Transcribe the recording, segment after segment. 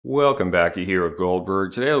Welcome back to here with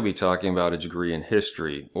Goldberg. Today I'll be talking about a degree in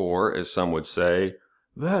history, or as some would say,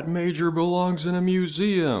 that major belongs in a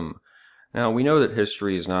museum. Now, we know that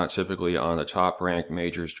history is not typically on the top-ranked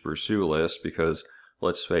majors to pursue list because,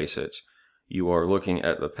 let's face it, you are looking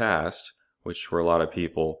at the past, which for a lot of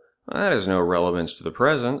people, that has no relevance to the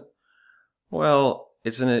present. Well,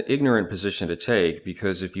 it's an ignorant position to take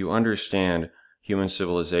because if you understand human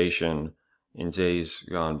civilization in days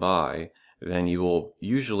gone by, then you will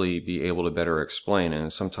usually be able to better explain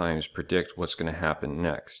and sometimes predict what's going to happen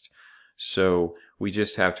next. So we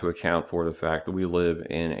just have to account for the fact that we live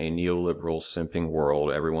in a neoliberal simping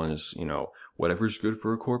world. Everyone's, whatever's good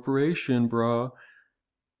for a corporation, brah.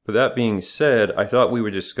 But that being said, I thought we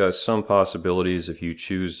would discuss some possibilities if you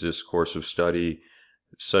choose this course of study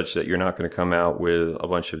such that you're not going to come out with a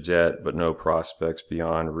bunch of debt but no prospects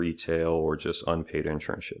beyond retail or just unpaid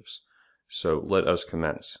internships. So let us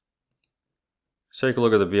commence. Take a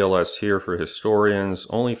look at the BLS here for historians.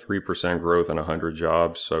 Only 3% growth in 100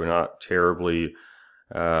 jobs, so not terribly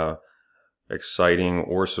exciting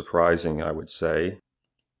or surprising, I would say.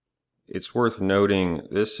 It's worth noting,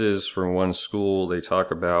 this is from one school. They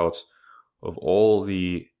talk about, of all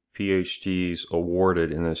the PhDs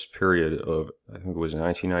awarded in this period of, I think it was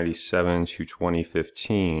 1997 to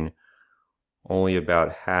 2015, only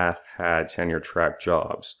about half had tenure-track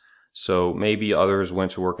jobs. So maybe others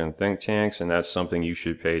went to work in think tanks, and that's something you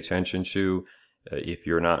should pay attention to. If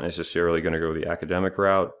you're not necessarily going to go the academic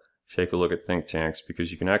route, take a look at think tanks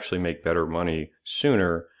because you can actually make better money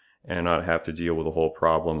sooner and not have to deal with the whole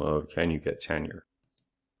problem of can you get tenure.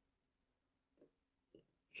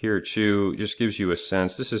 Here too, just gives you a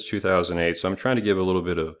sense. This is 2008, so I'm trying to give a little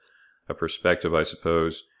bit of a perspective, I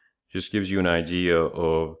suppose. Just gives you an idea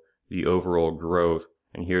of the overall growth.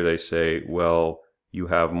 And here they say, well, you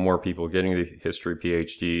have more people getting the history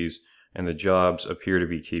PhDs, and the jobs appear to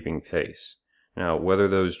be keeping pace. Now, whether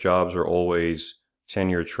those jobs are always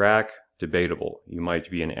tenure track, debatable. You might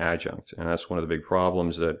be an adjunct, and that's one of the big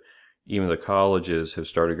problems that even the colleges have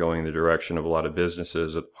started going in the direction of a lot of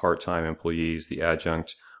businesses of part-time employees, the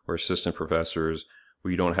adjunct or assistant professors,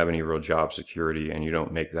 where you don't have any real job security and you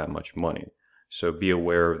don't make that much money. So be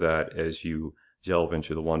aware of that as you delve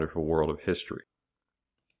into the wonderful world of history.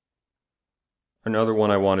 Another one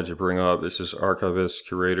I wanted to bring up, this is archivists,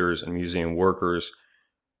 curators, and museum workers,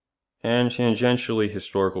 and tangentially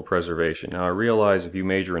historical preservation. Now I realize if you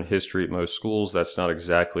major in history at most schools, that's not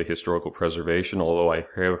exactly historical preservation, although I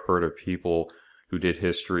have heard of people who did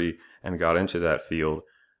history and got into that field.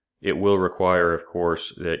 It will require, of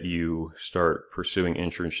course, that you start pursuing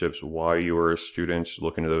internships while you are a student,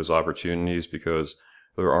 look into those opportunities because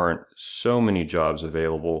there aren't so many jobs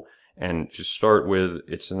available. And to start with,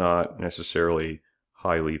 it's not necessarily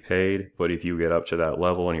highly paid, but if you get up to that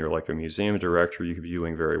level and you're like a museum director, you could be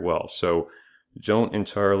doing very well. So don't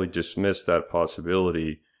entirely dismiss that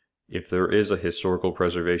possibility. If there is a historical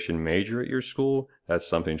preservation major at your school, that's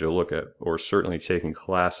something to look at, or certainly taking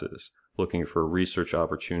classes, looking for research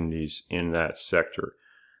opportunities in that sector.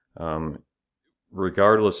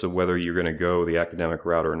 Regardless of whether you're going to go the academic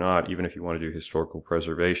route or not, even if you want to do historical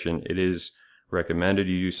preservation, it is recommended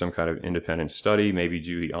you do some kind of independent study, maybe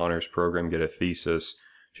do the honors program, get a thesis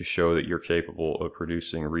to show that you're capable of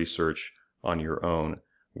producing research on your own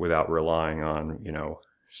without relying on,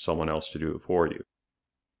 someone else to do it for you.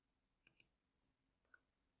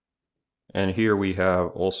 And here we have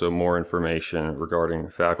also more information regarding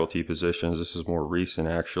faculty positions. This is more recent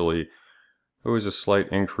actually. There was a slight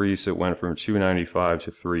increase. It went from 295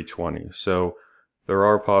 to 320. So there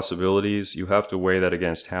are possibilities. You have to weigh that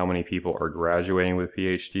against how many people are graduating with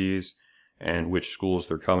PhDs and which schools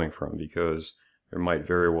they're coming from, because there might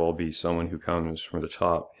very well be someone who comes from the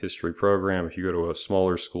top history program. If you go to a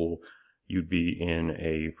smaller school, you'd be in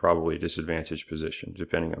a probably disadvantaged position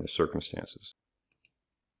depending on the circumstances.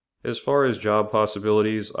 As far as job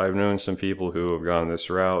possibilities, I've known some people who have gone this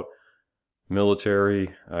route.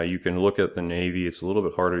 Military, you can look at the Navy. It's a little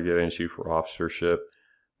bit harder to get into for officership.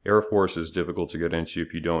 Air Force is difficult to get into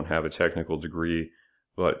if you don't have a technical degree,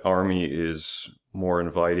 but Army is more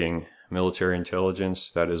inviting. Military intelligence,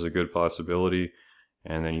 that is a good possibility,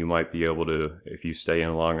 and then you might be able to, if you stay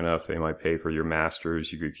in long enough, they might pay for your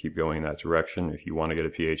master's. You could keep going in that direction if you want to get a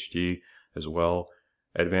PhD as well.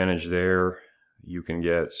 Advantage there, you can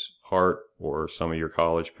get part or some of your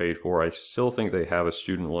college paid for. I still think they have a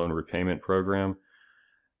student loan repayment program,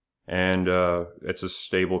 and it's a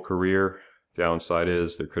stable career. Downside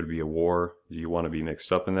is there could be a war. Do you want to be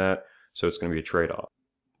mixed up in that? So it's going to be a trade-off.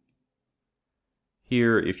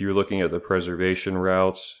 Here, if you're looking at the preservation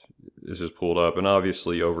routes, this is pulled up, and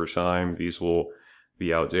obviously over time these will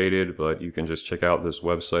be outdated, but you can just check out this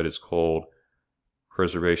website. It's called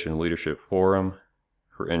Preservation Leadership Forum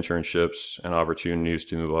for internships and opportunities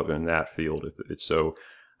to move up in that field if it so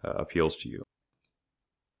appeals to you.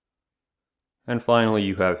 And finally,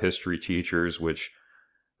 you have history teachers, which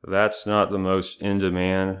that's not the most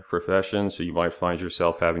in-demand profession, so you might find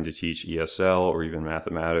yourself having to teach ESL or even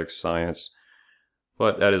mathematics, science,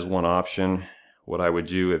 but that is one option. What I would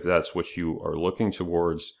do if that's what you are looking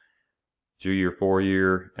towards, do your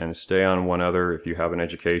 4-year and stay on one other if you have an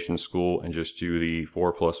education school, and just do the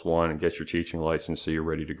 4+1 and get your teaching license so you're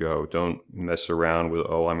ready to go. Don't mess around with,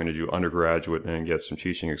 oh, I'm going to do undergraduate and get some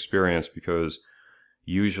teaching experience, because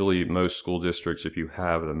usually most school districts, if you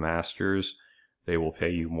have the master's, they will pay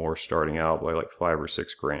you more starting out by like $5 or $6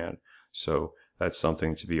 grand. So that's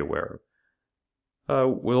something to be aware of.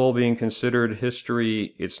 With all being considered,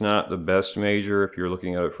 history, it's not the best major if you're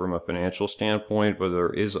looking at it from a financial standpoint, but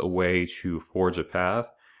there is a way to forge a path.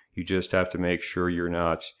 You just have to make sure you're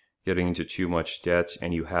not getting into too much debt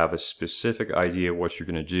and you have a specific idea of what you're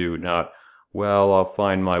going to do, not, well, I'll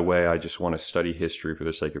find my way, I just want to study history for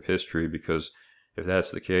the sake of history, because if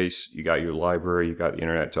that's the case, you got your library, you got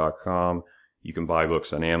internet.com, you can buy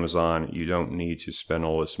books on Amazon. You don't need to spend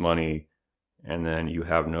all this money and then you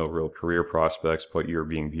have no real career prospects, but you're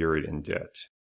being buried in debt.